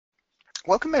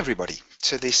Welcome everybody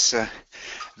to this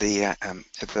the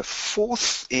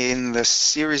fourth in the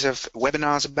series of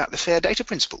webinars about the FAIR data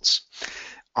principles.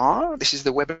 This is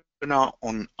the webinar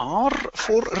on R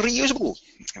for reusable.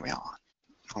 Here we are.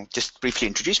 I'll just briefly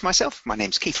introduce myself. My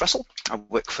name's Keith Russell. I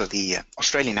work for the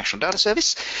Australian National Data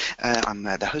Service. I'm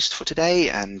the host for today,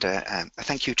 and a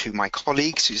thank you to my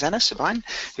colleague Susanna Sabine,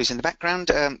 who's in the background,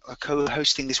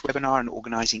 co-hosting this webinar and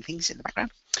organising things in the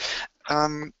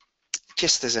background.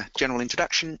 Just as a general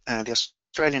introduction, the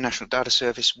Australian National Data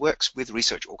Service works with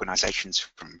research organisations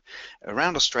from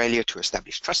around Australia to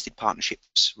establish trusted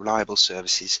partnerships, reliable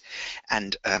services,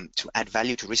 and to add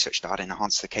value to research data and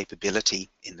enhance the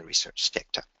capability in the research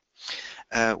sector.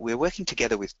 We're working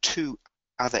together with two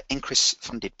other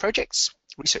NCRIS-funded projects,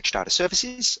 Research Data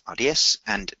Services, RDS,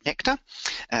 and Nectar,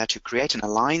 to create an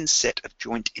aligned set of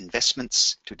joint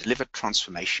investments to deliver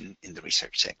transformation in the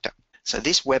research sector. So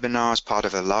this webinar is part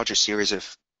of a larger series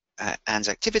of ANZ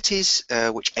activities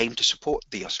which aim to support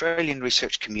the Australian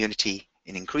research community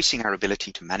in increasing our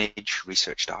ability to manage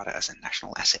research data as a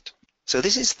national asset. So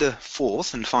this is the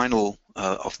fourth and final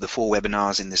of the four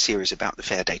webinars in the series about the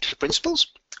FAIR data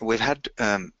principles. We've had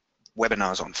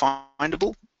webinars on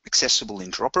findable, accessible,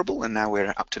 interoperable, and now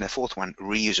we're up to the fourth one,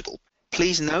 reusable.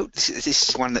 Please note, this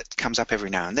is one that comes up every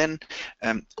now and then.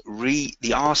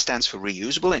 The R stands for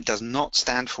reusable. It does not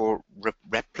stand for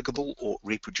replicable or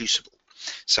reproducible.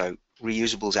 So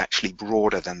reusable is actually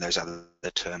broader than those other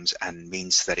terms and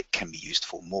means that it can be used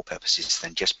for more purposes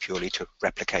than just purely to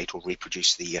replicate or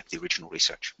reproduce the original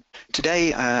research.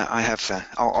 Today,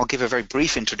 I'll give a very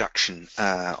brief introduction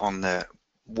on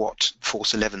what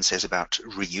Force 11 says about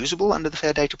reusable under the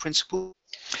FAIR data principle.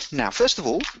 Now, first of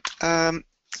all,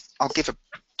 I'll give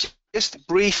just a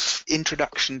brief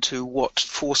introduction to what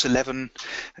Force 11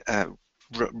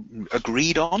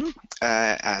 agreed on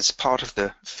as part of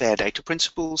the FAIR data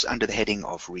principles under the heading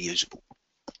of reusable.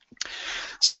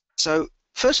 So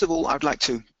first of all, I'd like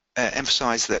to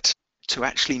emphasize that to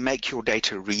actually make your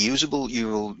data reusable, you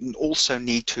will also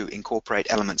need to incorporate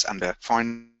elements under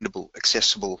findable,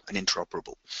 accessible, and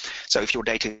interoperable. So if your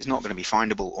data is not going to be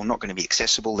findable or not going to be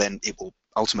accessible, then it will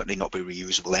ultimately not be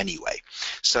reusable anyway.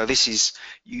 So this is,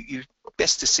 you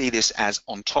best to see this as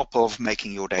on top of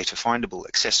making your data findable,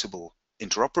 accessible,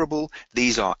 interoperable.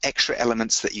 These are extra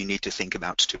elements that you need to think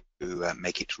about to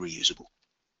make it reusable.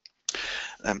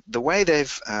 The way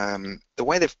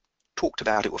they've talked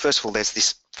about it, well, first of all, there's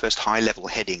this first high-level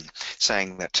heading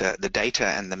saying that the data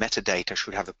and the metadata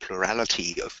should have a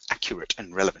plurality of accurate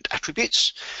and relevant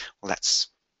attributes. Well, that's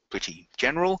pretty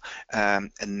general,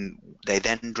 and they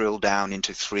then drill down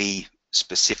into three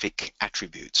specific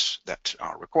attributes that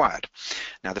are required.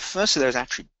 Now, the first of those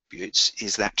attributes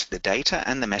is that the data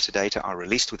and the metadata are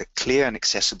released with a clear and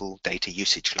accessible data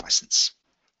usage license.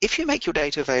 If you make your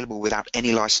data available without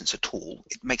any license at all,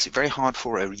 it makes it very hard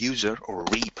for a user or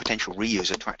a potential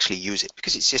reuser to actually use it,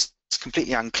 because it's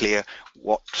completely unclear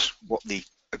what the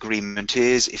agreement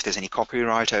is, if there's any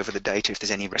copyright over the data, if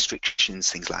there's any restrictions,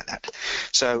 things like that.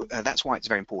 So that's why it's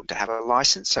very important to have a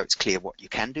license, so it's clear what you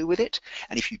can do with it.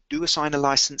 And if you do assign a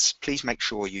license, please make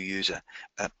sure you use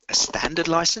a standard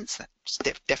license. That's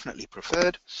definitely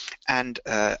preferred, and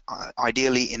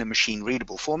ideally in a machine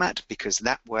readable format, because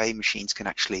that way machines can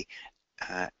actually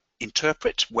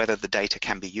interpret whether the data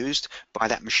can be used by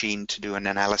that machine to do an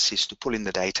analysis, to pull in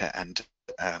the data and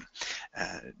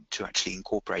to actually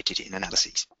incorporate it in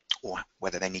analyses, or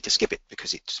whether they need to skip it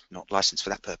because it's not licensed for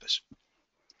that purpose.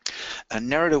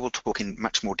 Nerida will talk in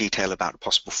much more detail about a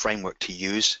possible framework to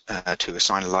use to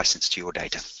assign a license to your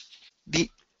data. The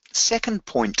second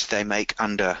point they make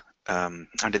under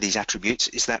these attributes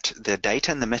is that the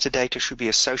data and the metadata should be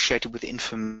associated with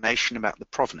information about the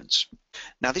provenance.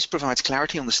 Now, this provides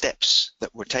clarity on the steps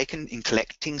that were taken in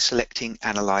collecting, selecting,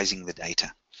 analyzing the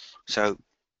data. So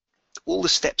all the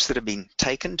steps that have been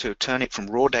taken to turn it from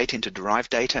raw data into derived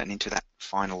data and into that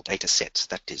final data set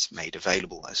that is made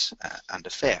available as under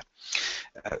FAIR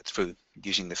through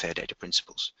using the FAIR data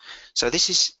principles. So this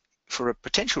is, for a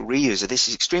potential reuser, this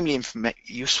is extremely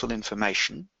useful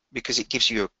information, because it gives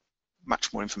you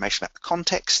much more information about the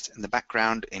context and the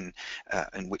background in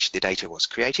which the data was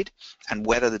created, and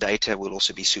whether the data will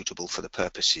also be suitable for the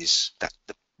purposes that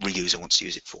the reuser wants to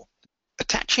use it for.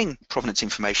 Attaching provenance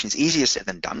information is easier said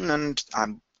than done, and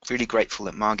I'm really grateful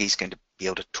that Margie's going to be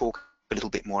able to talk a little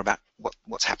bit more about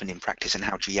what's happened in practice and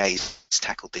how GA's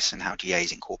tackled this and how GA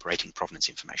is incorporating provenance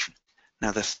information.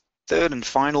 Now, the third and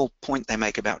final point they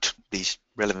make about these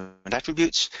relevant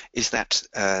attributes is that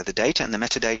the data and the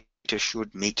metadata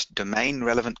should meet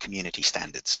domain-relevant community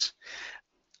standards.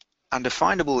 Under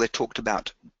findable, they talked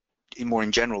about, more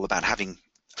in general, about having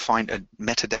find a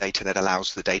metadata that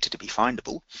allows the data to be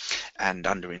findable. And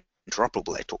under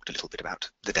Interoperable, they talked a little bit about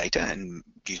the data and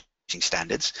using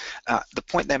standards. The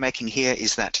point they're making here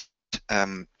is that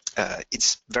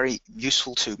it's very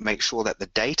useful to make sure that the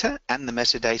data and the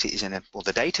metadata is in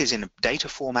the data is in a data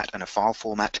format and a file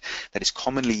format that is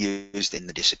commonly used in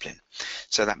the discipline.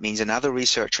 So that means another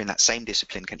researcher in that same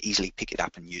discipline can easily pick it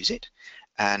up and use it.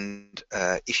 And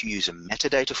if you use a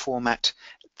metadata format,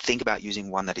 think about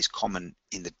using one that is common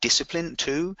in the discipline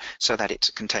too, so that it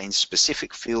contains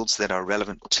specific fields that are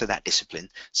relevant to that discipline,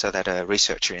 so that a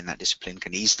researcher in that discipline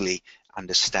can easily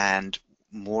understand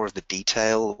more of the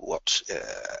detail,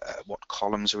 what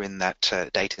columns are in that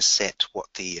data set, what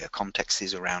the context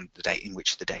is around the date in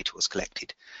which the data was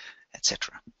collected,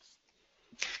 etc.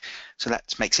 So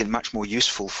that makes it much more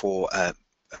useful for a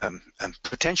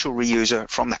potential reuser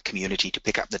from that community to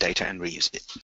pick up the data and reuse it.